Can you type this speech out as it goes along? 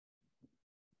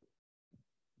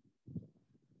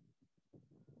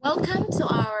Welcome to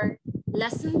our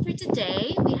lesson for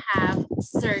today. We have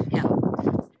circle.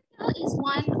 Circle is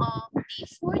one of the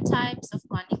 4 types of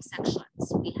conic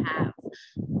sections. We have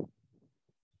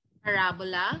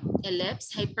parabola,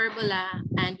 ellipse, hyperbola,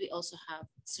 and we also have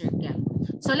circle.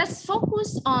 So let's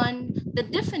focus on the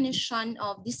definition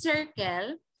of the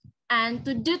circle and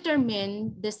to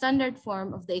determine the standard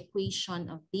form of the equation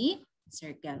of the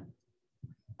circle.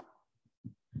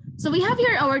 So we have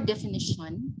here our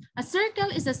definition. A circle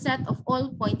is a set of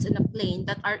all points in a plane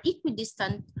that are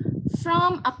equidistant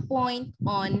from a point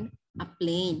on a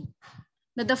plane.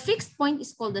 Now the fixed point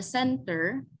is called the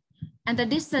center, and the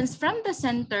distance from the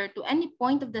center to any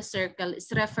point of the circle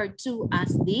is referred to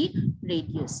as the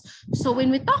radius. So when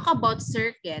we talk about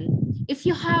circle, if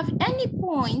you have any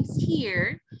points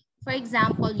here, for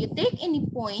example, you take any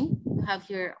point, you have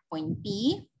here a point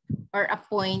P, or a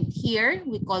point here,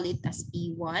 we call it as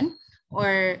P1,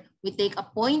 or we take a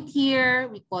point here,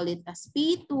 we call it as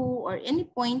P2, or any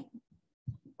point,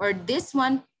 or this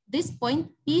one, this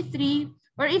point P3,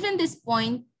 or even this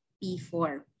point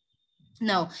P4.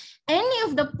 Now, any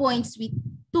of the points we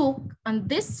took on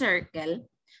this circle,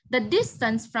 the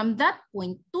distance from that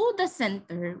point to the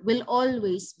center will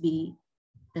always be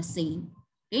the same.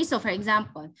 Okay, so for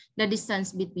example, the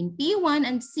distance between P1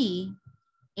 and C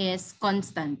is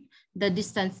constant. The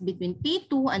distance between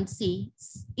P2 and C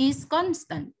is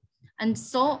constant, and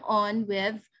so on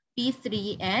with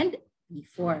P3 and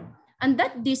P4. And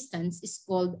that distance is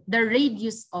called the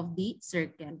radius of the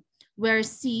circle, where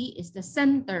C is the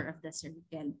center of the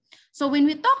circle. So when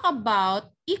we talk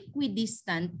about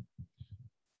equidistant,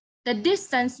 the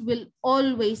distance will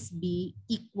always be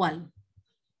equal.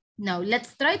 Now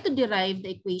let's try to derive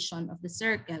the equation of the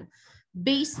circle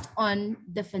based on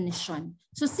definition.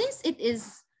 So since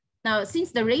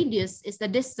the radius is the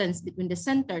distance between the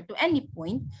center to any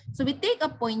point, so we take a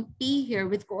point P here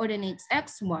with coordinates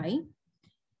x, y,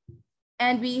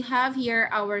 and we have here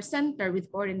our center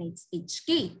with coordinates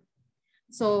HK.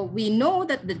 So we know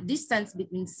that the distance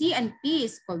between C and P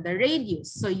is called the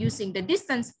radius. So using the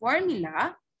distance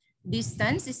formula,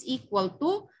 distance is equal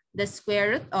to the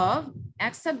square root of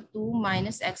x sub 2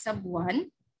 minus x sub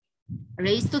 1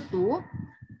 raised to 2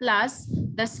 plus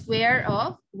the square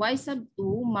of y sub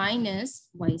 2 minus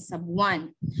y sub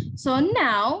 1. So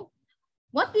now,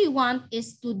 what we want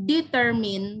is to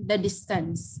determine the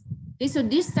distance. Okay, so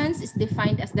distance is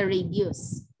defined as the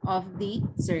radius of the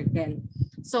circle.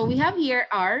 So we have here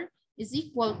r is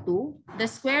equal to the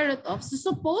square root of, so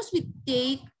suppose we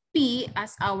take P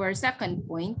as our second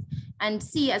point and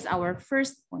C as our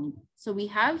first point. So we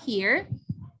have here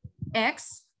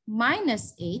x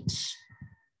minus h,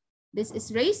 this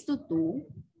is raised to 2,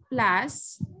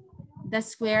 plus the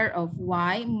square of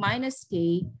y minus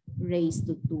k raised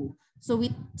to 2. So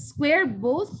we square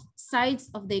both sides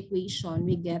of the equation,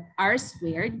 we get r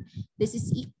squared. This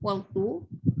is equal to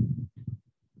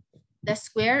the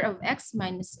square of x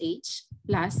minus h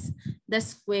plus the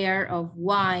square of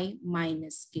y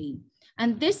minus k.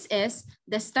 And this is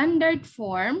the standard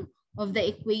form of the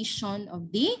equation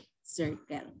of the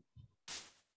circle.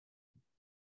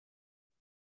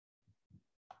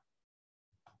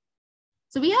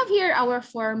 So we have here our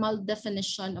formal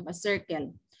definition of a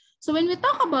circle. So when we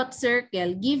talk about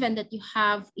circle, given that you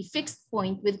have a fixed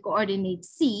point with coordinate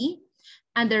C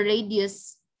and the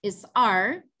radius is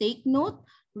r, take note,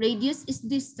 radius is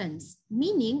distance,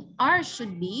 meaning r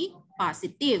should be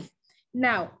positive.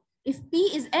 Now, if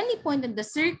P is any point in the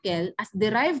circle as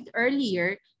derived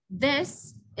earlier,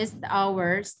 this is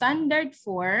our standard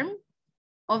form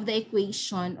of the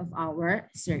equation of our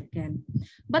circle.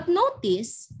 But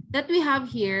notice that we have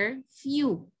here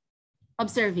few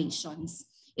observations.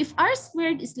 If r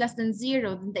squared is less than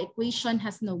 0, then the equation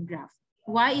has no graph.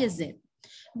 Why is it?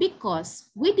 Because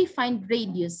we defined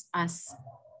radius as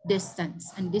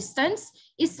distance, and distance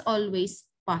is always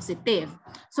positive.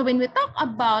 So when we talk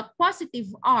about positive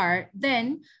r,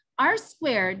 then r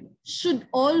squared should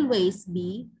always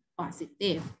be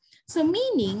positive. So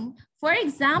meaning, for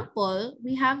example,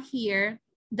 we have here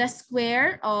the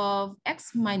square of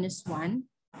x minus 1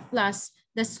 plus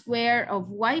the square of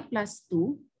y plus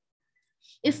 2.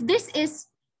 If this is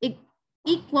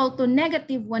equal to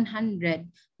negative 100,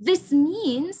 this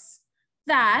means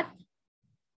that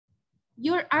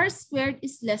your r squared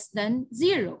is less than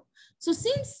 0. So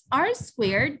since r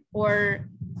squared or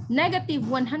negative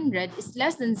 100 is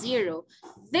less than 0,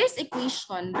 this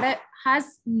equation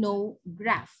has no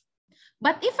graph.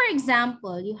 But if, for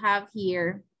example, you have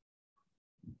here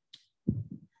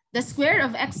the square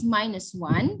of x minus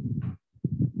 1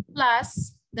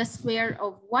 plus the square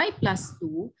of y plus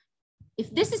 2,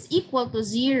 if this is equal to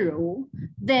 0,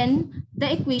 then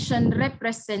the equation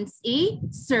represents a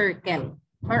circle,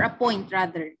 or a point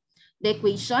rather. The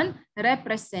equation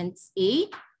represents a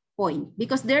point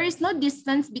because there is no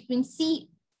distance between C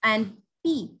and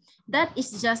P. That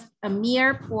is just a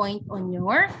mere point on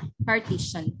your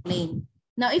Cartesian plane.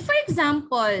 Now, if for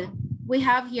example, we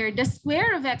have here the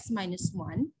square of x minus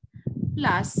 1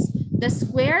 plus the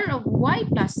square of y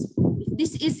plus 2, if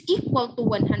this is equal to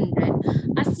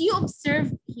 100, as you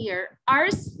observe here, r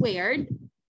squared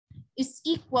is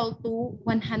equal to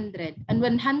 100, and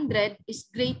 100 is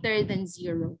greater than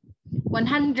 0.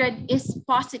 100 is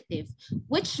positive,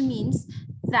 which means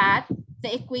that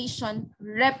the equation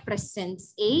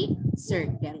represents a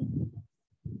circle.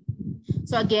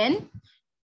 So again,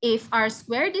 if r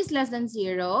squared is less than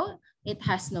 0, it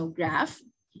has no graph.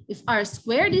 If r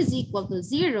squared is equal to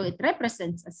 0, it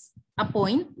represents a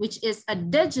point, which is a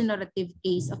degenerative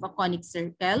case of a conic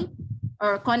circle,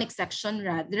 or conic section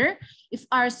rather. If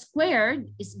r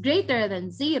squared is greater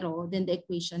than 0, then the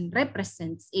equation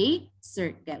represents a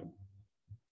circle.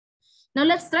 Now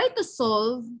let's try to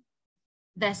solve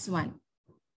this one.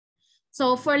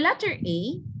 So for letter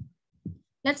A,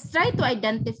 let's try to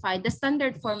identify the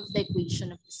standard form of the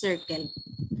equation of the circle.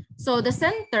 So the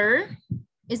center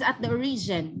is at the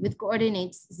origin with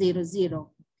coordinates 0,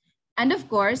 0. And of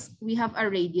course, we have a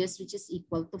radius which is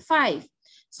equal to 5.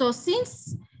 So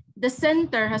since the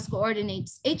center has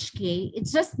coordinates hk, it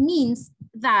just means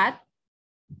that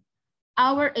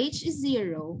our h is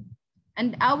 0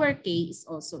 and our k is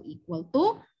also equal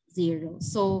to 0.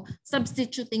 So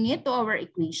substituting it to our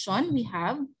equation, we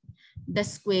have the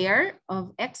square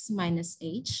of x minus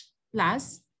h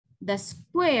plus the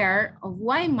square of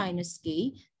y minus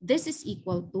k. This is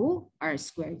equal to r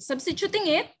squared. Substituting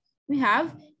it, we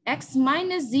have x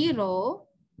minus 0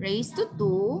 raised to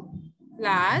 2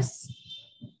 plus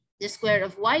the square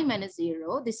of y minus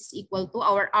 0. This is equal to,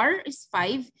 our r is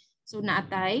 5. So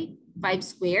naatay 5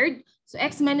 squared. So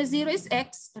x minus 0 is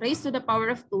x raised to the power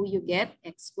of 2, you get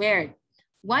x squared.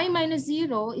 Y minus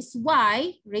 0 is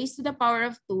y raised to the power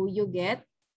of 2, you get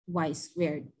y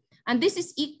squared. And this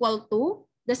is equal to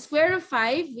the square of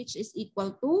 5, which is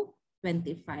equal to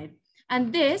 25.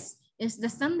 And this is the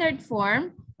standard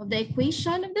form of the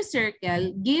equation of the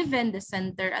circle given the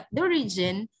center at the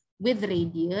origin with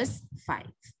radius 5.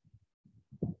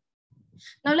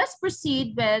 Now let's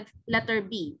proceed with letter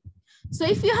B. So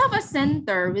if you have a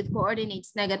center with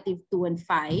coordinates -2 and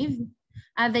 5,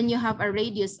 and then you have a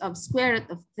radius of square root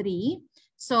of 3,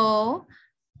 so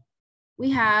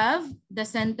we have the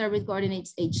center with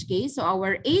coordinates hk. So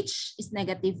our h is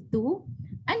 -2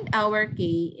 and our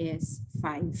k is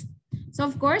 5. So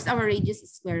of course, our radius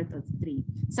is square root of 3.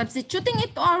 Substituting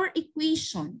it to our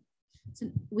equation, so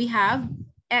we have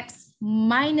x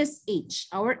minus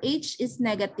h. Our h is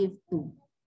 -2.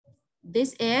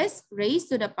 This is raised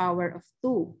to the power of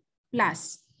 2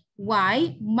 plus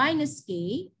y minus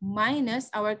k minus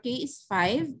our k is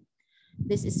 5.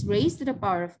 This is raised to the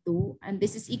power of 2 and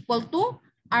this is equal to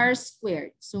r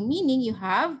squared. So meaning you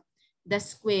have the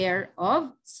square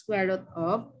root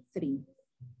of 3.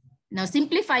 Now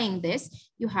simplifying this,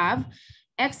 you have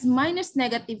x minus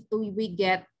 -2, we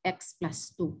get x plus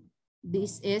 2.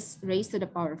 This is raised to the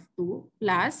power of 2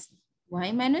 plus y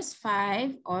minus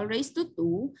 5 all raised to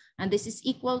 2, and this is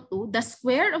equal to the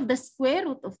square of the square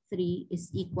root of 3 is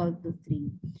equal to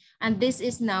 3. And this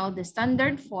is now the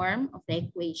standard form of the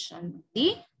equation of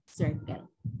the circle.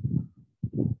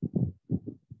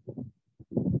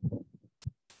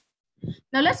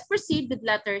 Now let's proceed with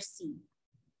letter C.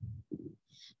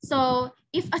 So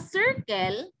if a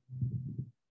circle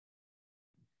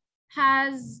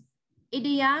has a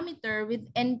diameter with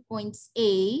endpoints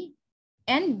A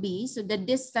and B, so the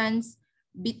distance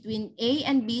between A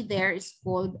and B there is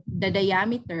called the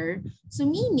diameter. So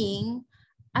meaning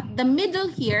at the middle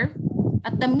here,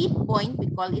 at the midpoint,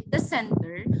 we call it the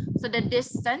center. So the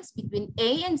distance between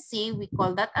A and C, we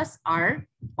call that as R,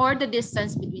 or the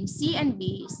distance between C and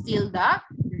B is still the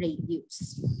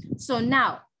radius. So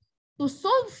now, to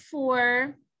solve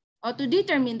for or to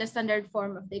determine the standard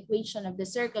form of the equation of the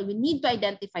circle, we need to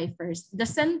identify first the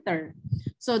center.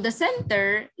 So the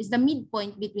center is the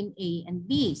midpoint between A and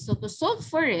B. So to solve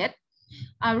for it,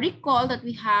 recall that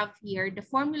we have here the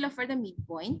formula for the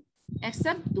midpoint, x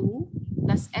sub 2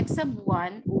 plus x sub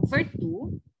 1 over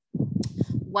 2,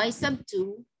 y sub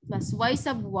 2 plus y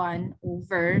sub 1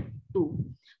 over 2.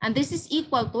 And this is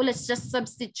equal to, let's just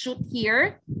substitute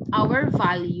here our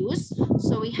values.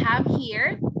 So we have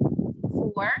here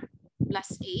 4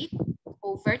 plus 8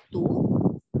 over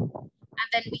 2. And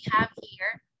then we have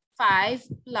here 5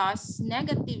 plus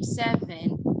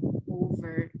 -7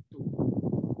 over 2.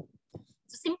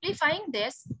 So simplifying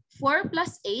this, 4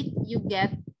 plus 8, you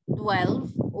get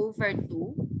 12 over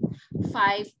 2.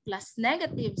 5 plus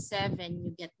negative 7,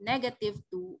 you get negative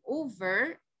 2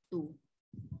 over 2.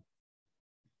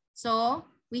 So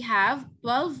we have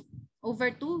 12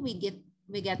 over 2, we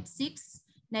get 6.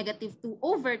 Negative 2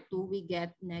 over 2, we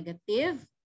get negative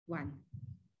 1.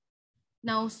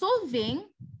 Now solving,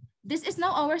 this is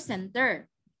now our center.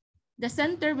 The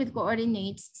center with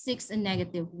coordinates 6 and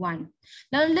negative 1.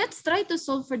 Now let's try to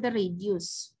solve for the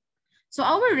radius. So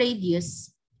our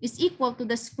radius is equal to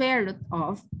the square root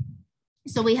of,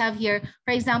 so we have here,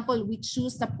 for example, we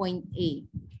choose the point A,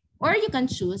 or you can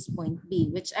choose point B,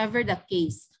 whichever the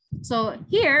case. So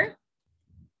here,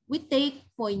 we take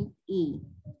point A.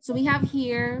 So we have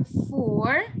here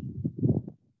 4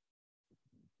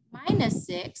 minus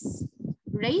 6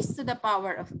 raised to the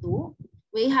power of 2.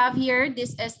 We have here,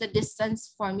 this is the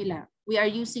distance formula. We are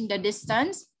using the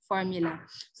distance formula.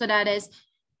 So that is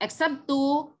x sub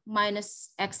 2 minus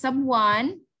x sub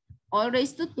 1 all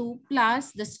raised to 2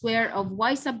 plus the square of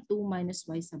y sub 2 minus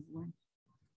y sub 1.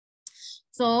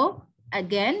 So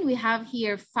again, we have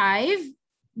here 5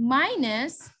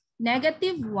 minus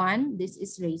negative 1. This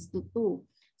is raised to 2.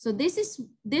 So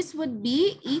this would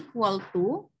be equal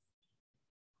to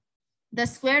the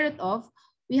square root of,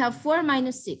 we have 4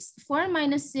 minus 6. 4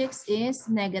 minus 6 is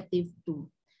negative 2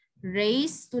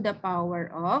 raised to the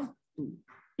power of 2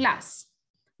 plus.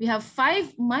 We have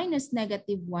 5 minus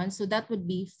negative 1. So that would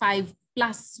be 5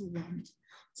 plus 1.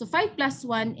 So 5 plus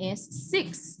 1 is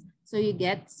 6. So you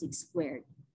get 6 squared.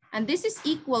 And this is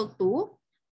equal to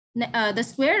the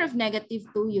square of negative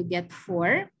 2, you get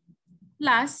 4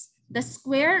 plus the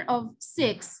square of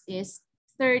 6 is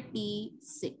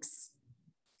 36.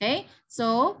 Okay,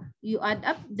 so you add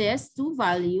up these two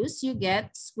values, you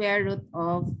get square root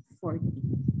of 40.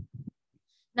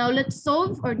 Now let's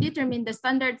solve or determine the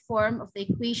standard form of the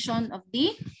equation of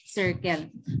the circle.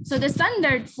 So the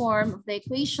standard form of the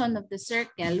equation of the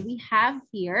circle, we have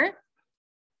here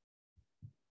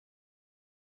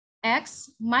x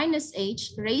minus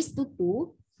h raised to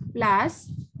 2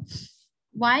 plus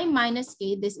y minus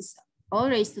k, this is all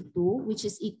raised to 2, which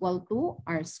is equal to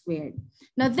r squared.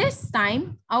 Now this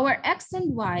time, our x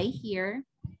and y here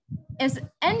is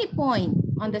any point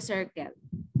on the circle.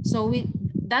 So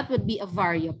that would be a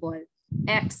variable,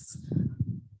 x.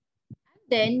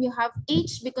 Then you have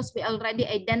h because we already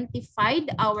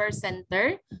identified our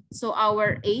center. So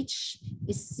our h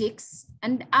is 6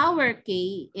 and our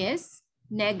k is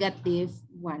negative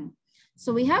 1.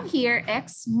 So we have here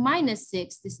x minus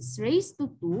 6, this is raised to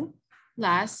 2,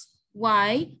 plus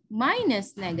y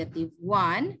minus negative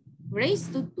 1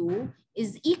 raised to 2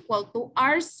 is equal to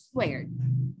r squared.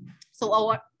 So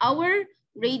our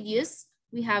radius,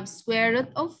 we have square root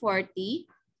of 40,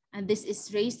 and this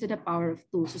is raised to the power of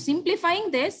 2. So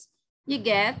simplifying this, you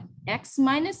get x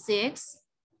minus 6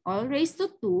 all raised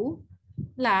to 2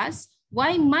 plus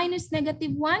y minus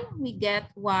negative 1, we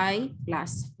get y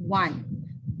plus 1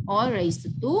 all raised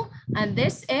to 2. And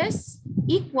this is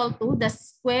equal to the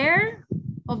square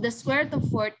of the square root of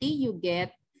 40, you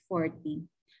get 40.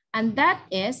 And that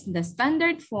is the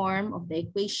standard form of the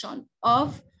equation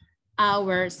of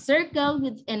our circle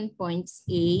with endpoints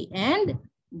A and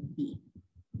B.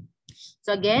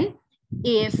 So again,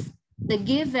 if the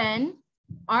given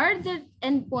are the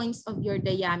endpoints of your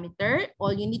diameter,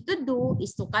 all you need to do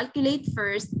is to calculate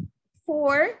first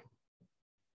for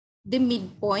the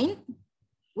midpoint,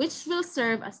 which will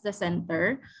serve as the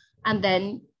center, and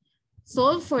then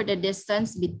solve for the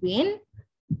distance between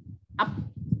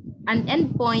an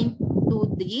endpoint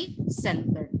to the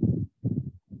center.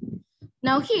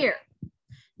 Now here,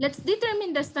 let's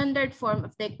determine the standard form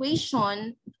of the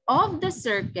equation of the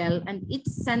circle and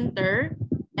its center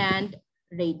and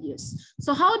radius.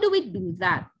 So how do we do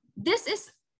that? This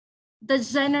is the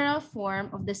general form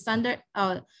of the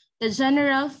the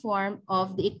general form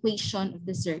of the equation of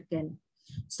the circle.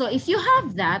 So if you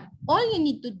have that, all you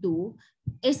need to do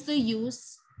is to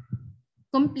use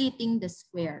completing the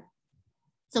square.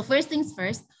 So first things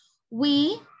first,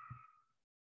 we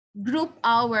group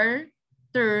our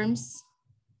terms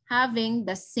having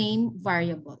the same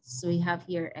variables. So we have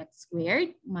here x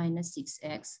squared minus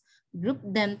 6x, group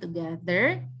them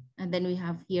together, and then we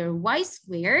have here y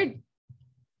squared,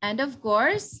 and of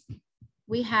course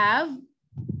we have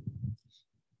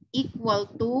equal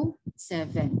to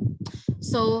 7.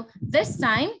 So this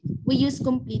time we use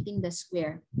completing the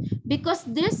square. Because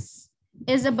this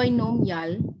is a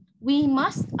binomial, we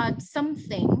must add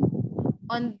something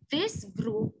on this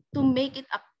group to make it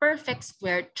a perfect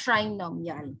square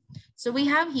trinomial. So we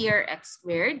have here x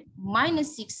squared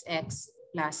minus 6x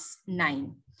plus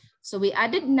 9. So we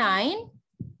added 9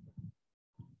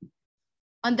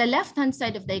 on the left-hand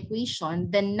side of the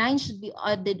equation, then 9 should be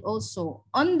added also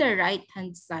on the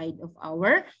right-hand side of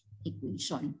our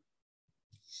equation.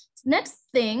 Next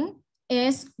thing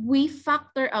is we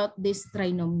factor out this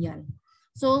trinomial.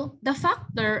 So the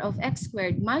factor of x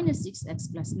squared minus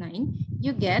 6x plus 9,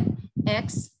 you get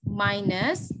x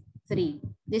minus 3.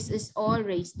 This is all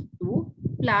raised to 2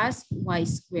 plus y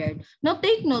squared. Now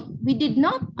take note, we did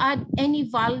not add any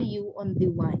value on the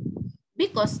y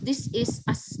because this is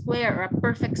a square or a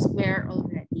perfect square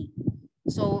already.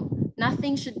 So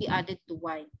nothing should be added to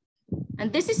y.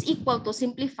 And this is equal to,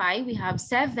 simplify, we have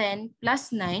 7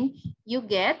 plus 9, you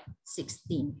get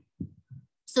 16.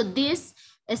 So this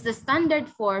is the standard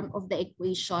form of the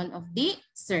equation of the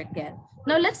circle.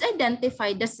 Now let's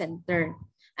identify the center.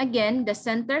 Again, the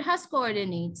center has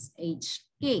coordinates h,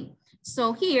 k.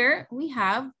 So here we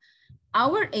have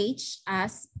our h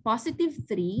as positive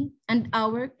 3 and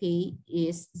our k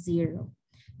is 0.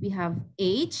 We have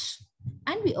h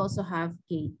and we also have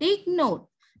k. Take note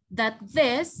that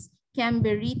this can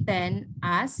be written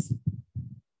as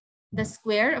the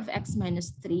square of x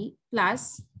minus 3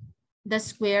 plus the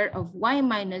square of y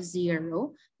minus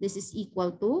 0. This is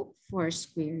equal to 4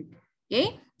 squared.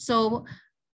 Okay, so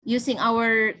using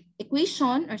our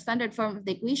equation or standard form of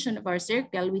the equation of our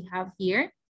circle, we have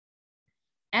here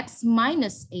x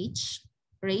minus h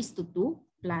raised to 2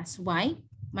 plus y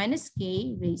minus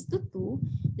k raised to 2.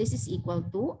 This is equal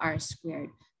to r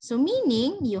squared. So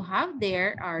meaning you have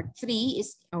there our 3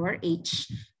 is our h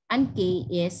and k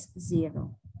is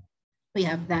 0. We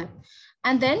have that.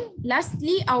 And then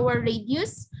lastly, our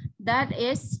radius, that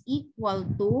is equal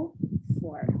to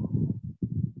 4.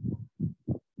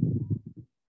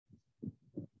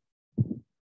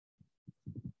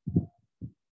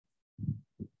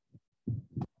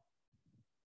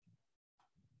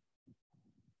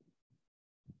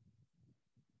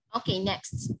 Okay,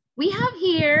 next. We have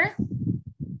here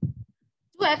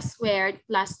 2x squared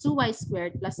plus 2y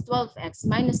squared plus 12x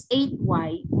minus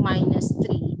 8y minus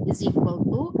 3 is equal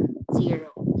to 0.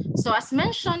 So as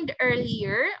mentioned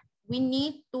earlier, we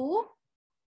need to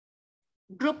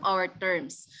group our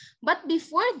terms. But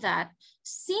before that,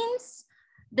 since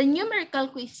the numerical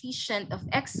coefficient of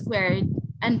x squared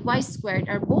and y squared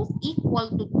are both equal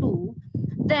to 2,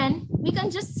 then we can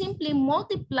just simply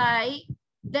multiply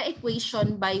the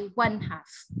equation by 1/2.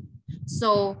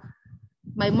 So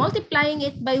by multiplying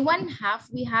it by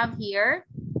 1/2, we have here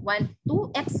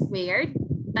 2x squared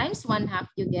times 1/2,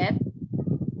 you get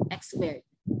x squared.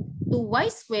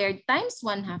 2y squared times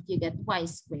 1/2, you get y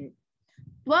squared.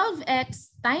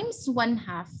 12x times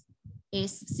 1/2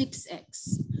 is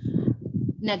 6x.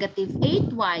 Negative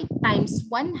 8y times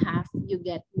 1/2, you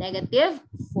get negative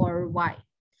 4y.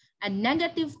 And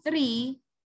negative 3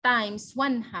 times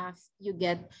 1/2, you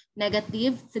get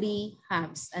negative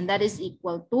 3/2. And that is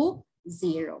equal to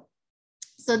 0.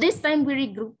 So this time we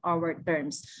regroup our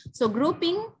terms. So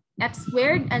grouping x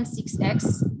squared and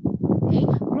 6x, okay,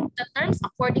 group the terms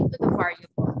according to the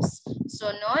variables. So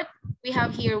note, we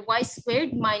have here y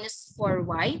squared minus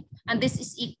 4y, and this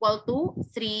is equal to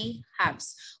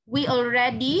 3/2. We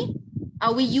already,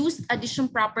 we used addition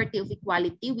property of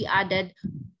equality. We added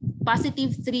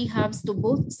positive 3/2 to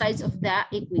both sides of the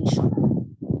equation.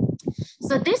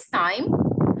 So this time,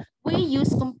 we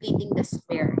use completing the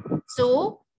square.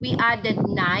 So we added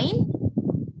 9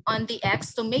 on the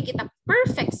x to make it a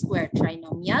perfect square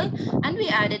trinomial, and we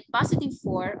added positive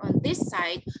 4 on this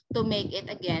side to make it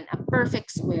again a perfect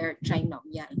square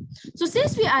trinomial. So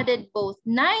since we added both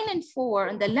 9 and 4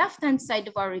 on the left-hand side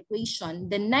of our equation,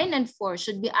 then 9 and 4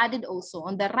 should be added also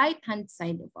on the right-hand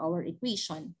side of our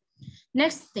equation.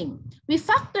 Next thing, we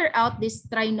factor out this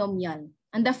trinomial,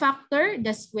 and the factor,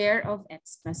 the square of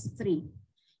x plus 3.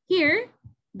 Here,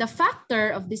 the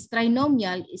factor of this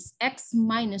trinomial is x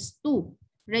minus 2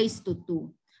 raised to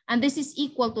 2. And this is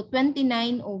equal to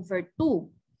 29 over 2.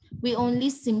 We only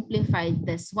simplified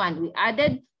this one. We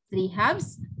added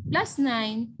 3/2 plus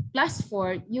 9 plus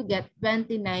 4. You get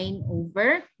 29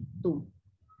 over 2.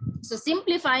 So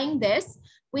simplifying this,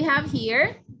 we have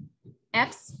here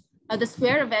x, the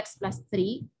square of x plus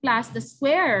 3 plus the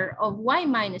square of y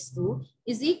minus 2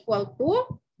 is equal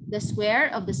to the square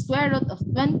of the square root of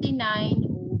 29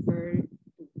 over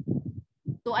 2.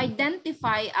 To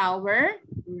identify our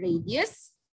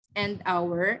radius and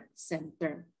our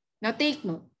center. Now take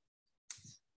note.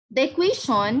 The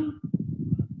equation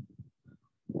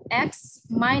x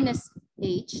minus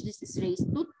h, this is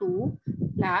raised to 2,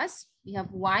 plus we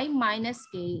have y minus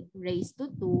k raised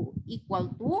to 2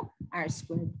 equal to r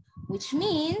squared, which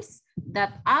means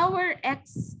that our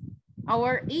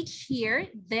h here,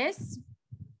 this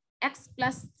x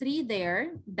plus 3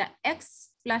 there, the x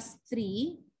plus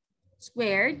 3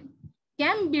 squared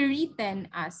can be written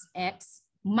as x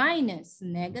minus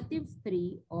negative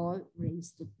 3 all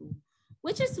raised to 2,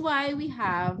 which is why we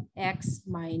have x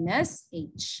minus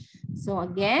h. So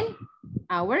again,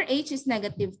 our h is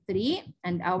negative 3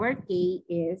 and our k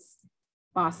is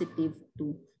positive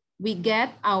 2. We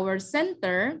get our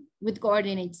center with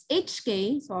coordinates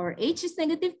hk. So our h is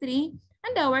negative 3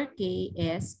 and our k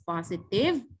is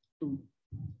positive 2.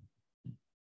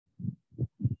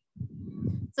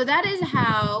 So that is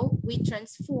how we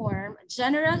transform a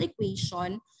general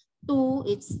equation to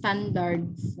its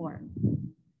standard form.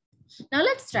 Now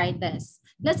let's try this.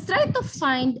 Let's try to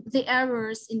find the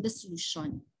errors in the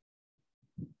solution.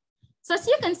 So as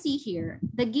you can see here,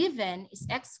 the given is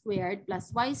x squared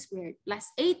plus y squared plus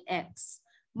 8x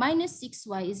minus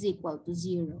 6y is equal to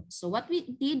 0. So what we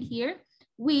did here,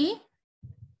 we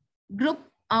group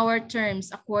our terms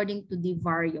according to the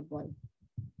variable.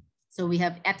 So we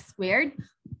have x squared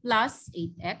plus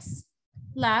 8x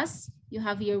plus you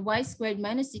have here y squared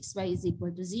minus 6y is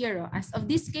equal to 0. As of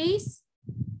this case,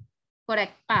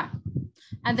 correct pa.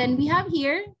 And then we have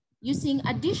here using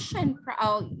addition,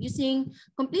 using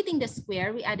completing the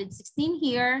square, we added 16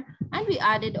 here and we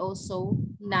added also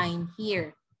 9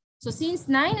 here. So since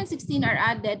 9 and 16 are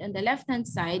added on the left-hand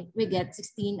side, we get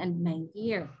 16 and 9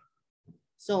 here.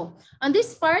 So on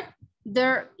this part,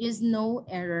 there is no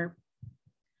error.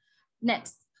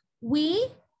 Next,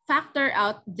 we factor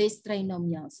out this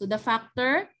trinomial. So the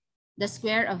factor, the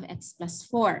square of x plus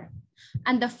 4.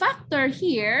 And the factor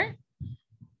here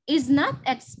is not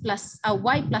x plus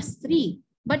y plus 3,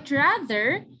 but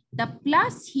rather the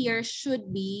plus here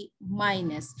should be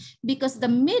minus because the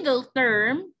middle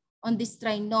term on this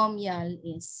trinomial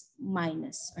is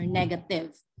minus or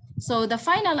negative. So the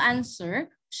final answer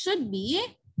should be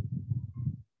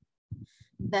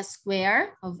the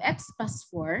square of x plus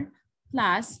 4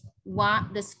 plus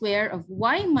the square of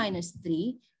y minus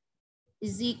 3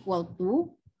 is equal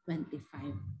to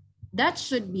 25. That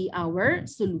should be our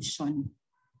solution.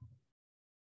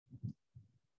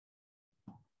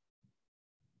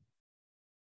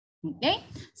 Okay,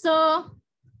 so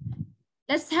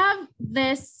let's have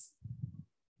this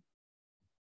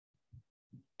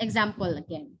example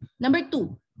again. Number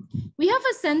 2, we have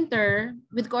a center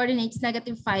with coordinates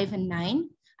negative 5 and 9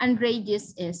 and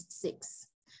radius is 6.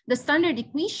 The standard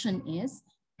equation is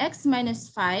x minus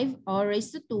 5 all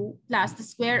raised to 2 plus the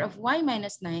square of y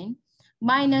minus 9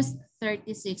 minus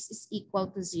 36 is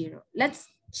equal to 0. Let's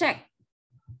check.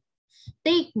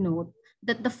 Take note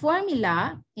that the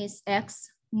formula is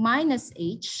x minus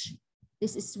h,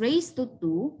 this is raised to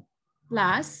 2,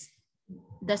 plus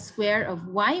the square of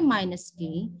y minus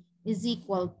k is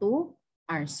equal to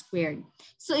r squared.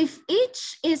 So if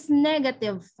h is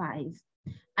negative 5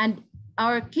 and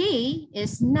our k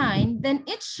is 9, then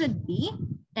it should be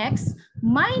x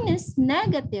minus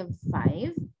negative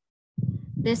 5,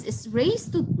 this is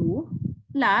raised to 2,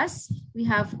 plus we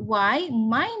have y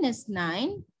minus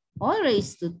 9 all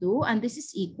raised to 2, and this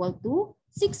is equal to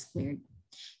 6 squared.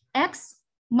 X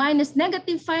minus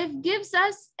negative 5 gives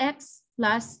us x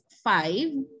plus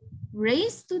 5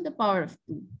 raised to the power of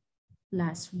 2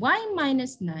 plus y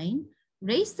minus 9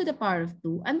 raised to the power of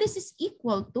 2, and this is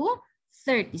equal to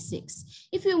 36.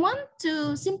 If we want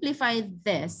to simplify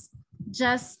this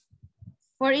just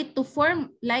for it to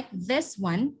form like this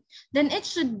one, then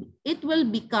it will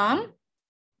become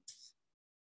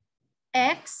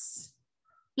x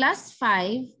plus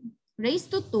 5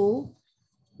 raised to 2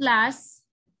 plus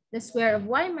the square of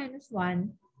y minus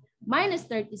 1 minus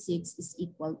 36 is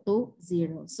equal to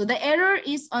 0. So the error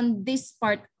is on this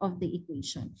part of the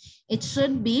equation. It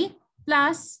should be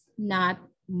plus, not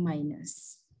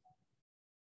minus.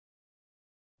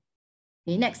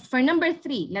 Okay, next, for number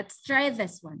 3, let's try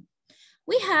this one.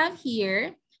 We have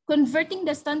here converting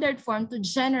the standard form to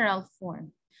general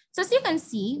form. So as you can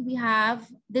see, we have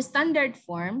the standard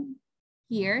form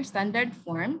here, standard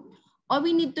form. All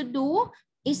we need to do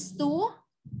is to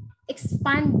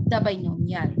expand the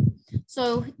binomial.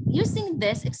 So using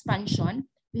this expansion,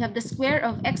 we have the square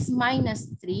of x minus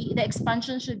 3. The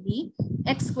expansion should be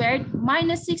x squared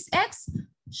minus 6x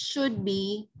should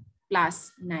be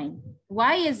plus 9.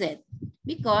 Why is it?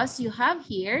 Because you have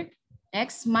here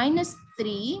x minus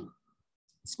 3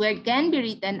 squared can be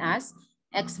written as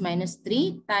x minus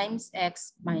 3 times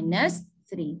x minus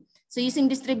 3. So using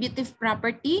distributive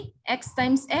property, x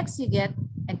times x, you get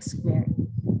x squared.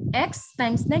 X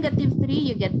times negative 3,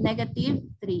 you get negative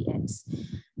 3x.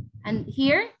 And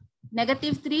here,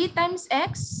 negative 3 times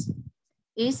x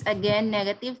is again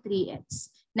negative 3x.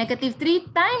 Negative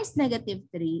 3 times negative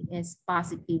 3 is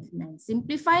positive 9.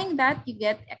 Simplifying that, you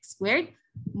get x squared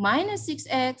minus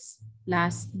 6x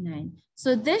plus 9.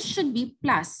 So this should be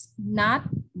plus, not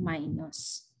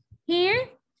minus.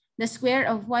 Here, the square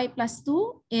of y plus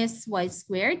 2 is y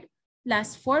squared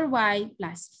plus 4y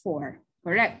plus 4.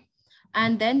 Correct.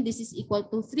 And then this is equal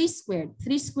to 3 squared.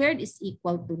 3 squared is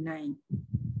equal to 9.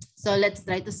 So let's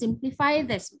try to simplify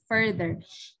this further.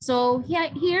 So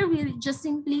here we'll just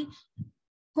simply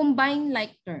combine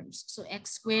like terms. So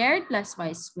x squared plus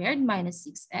y squared minus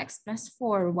 6x plus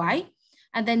 4y.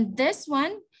 And then this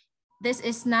one, this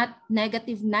is not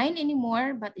negative 9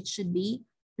 anymore, but it should be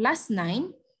plus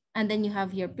 9. And then you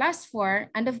have here plus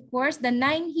 4. And of course, the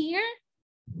 9 here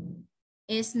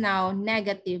is now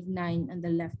negative 9 on the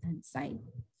left-hand side.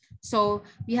 So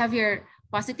we have here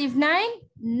positive 9,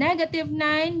 negative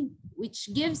 9,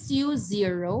 which gives you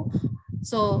 0.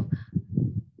 So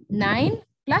 9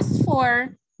 plus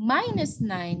 4 minus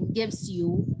 9 gives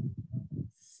you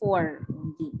 4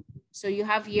 only. So you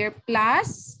have here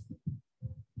plus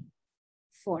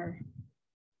 4.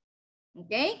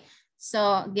 Okay,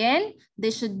 so again,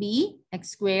 this should be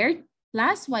x squared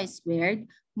plus y squared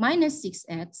minus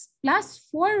 6x plus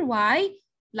 4y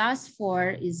plus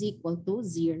 4 is equal to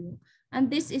 0. And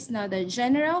this is now the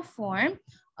general form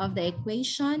of the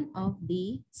equation of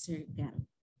the circle.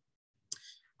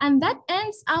 And that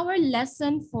ends our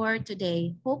lesson for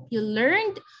today. Hope you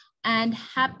learned and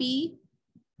happy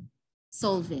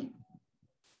solving.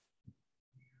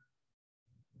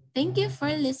 Thank you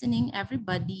for listening,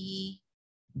 everybody.